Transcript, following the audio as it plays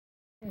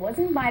Was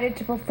invited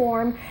to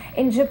perform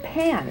in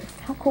Japan.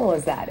 How cool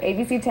is that?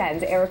 ABC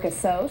 10's Erica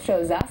So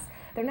shows us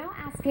they're now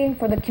asking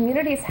for the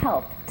community's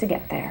help to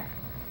get there.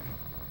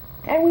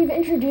 And we've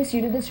introduced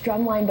you to this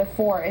drumline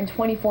before. In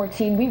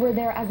 2014, we were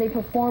there as they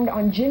performed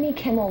on Jimmy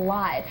Kimmel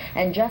Live.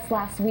 And just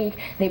last week,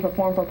 they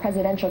performed for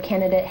presidential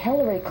candidate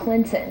Hillary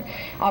Clinton.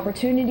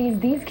 Opportunities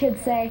these kids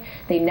say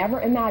they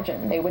never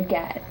imagined they would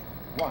get.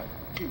 1,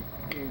 2,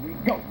 here we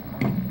go.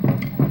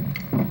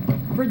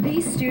 For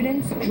these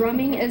students,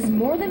 drumming is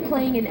more than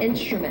playing an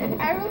instrument.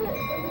 I really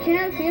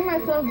can't see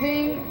myself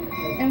being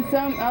in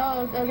something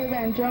else other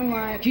than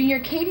drumline. Junior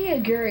Katie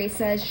Aguirre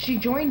says she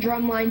joined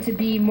drumline to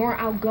be more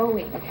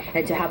outgoing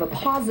and to have a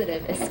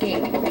positive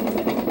escape.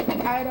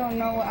 I don't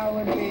know what I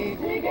would be.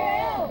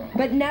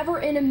 But never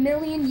in a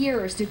million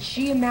years did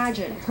she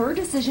imagine her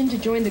decision to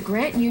join the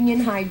Grant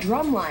Union High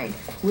drumline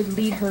would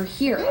lead her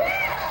here.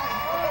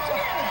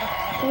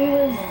 We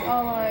was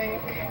all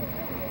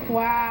like,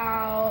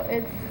 wow,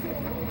 it's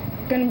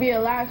gonna be a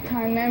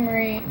lifetime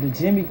memory. The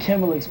Jimmy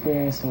Kimmel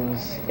experience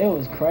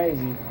was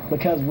crazy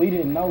because we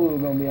didn't know we were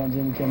gonna be on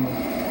Jimmy Kimmel.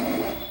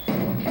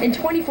 In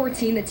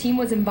 2014, the team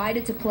was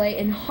invited to play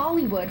in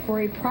Hollywood for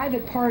a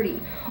private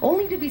party,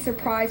 only to be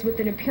surprised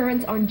with an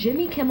appearance on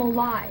Jimmy Kimmel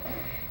Live.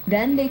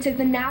 Then they took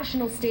the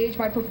national stage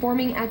by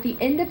performing at the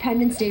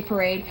Independence Day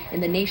Parade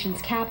in the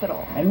nation's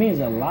capital. It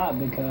means a lot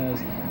because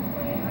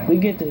we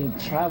get to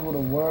travel the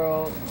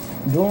world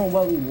doing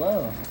what we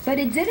love. But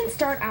it didn't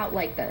start out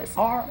like this.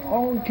 Our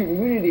own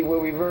community where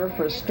we very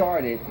first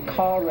started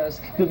called us,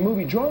 the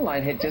movie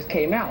Drumline had just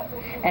came out,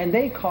 and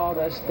they called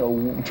us the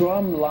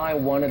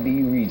Drumline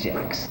Wannabe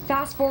Rejects.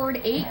 Fast forward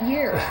 8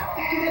 years.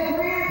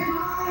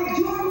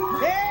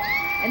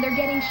 And they're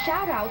getting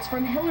shout outs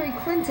from Hillary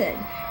Clinton.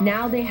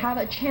 Now they have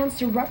a chance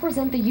to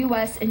represent the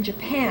U.S. in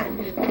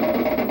Japan.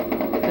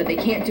 But they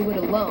can't do it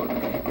alone.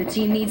 The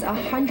team needs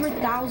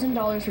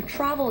 $100,000 for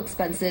travel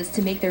expenses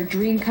to make their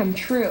dream come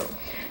true.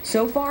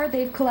 So far,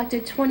 they've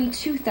collected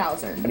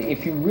 $22,000.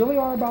 If you really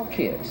are about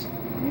kids,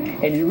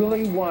 and you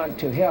really want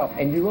to help,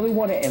 and you really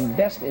want to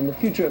invest in the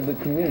future of the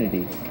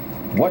community,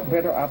 what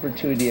better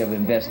opportunity of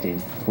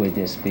investing would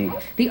this be?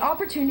 The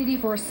opportunity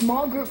for a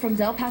small group from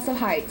Del Paso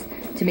Heights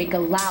to make a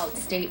loud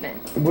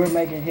statement. We're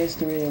making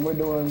history and we're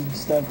doing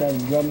stuff that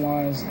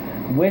drumlines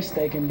wish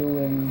they can do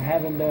and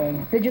haven't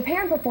done. The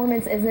Japan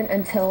performance isn't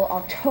until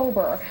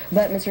October,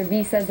 but Mr.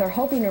 V says they're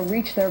hoping to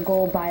reach their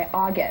goal by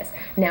August.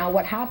 Now,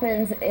 what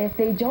happens if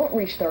they don't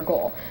reach their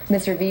goal?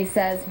 Mr. V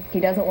says he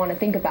doesn't want to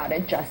think about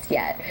it just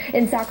yet.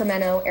 In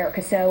Sacramento,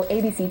 Erica So,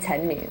 ABC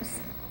 10 News.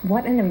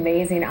 What an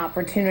amazing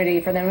opportunity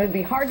for them. It would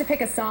be hard to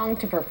pick a song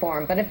to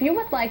perform, but if you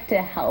would like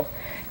to help,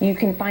 you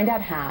can find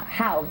out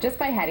how just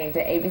by heading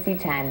to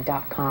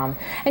abc10.com.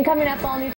 And coming up, all new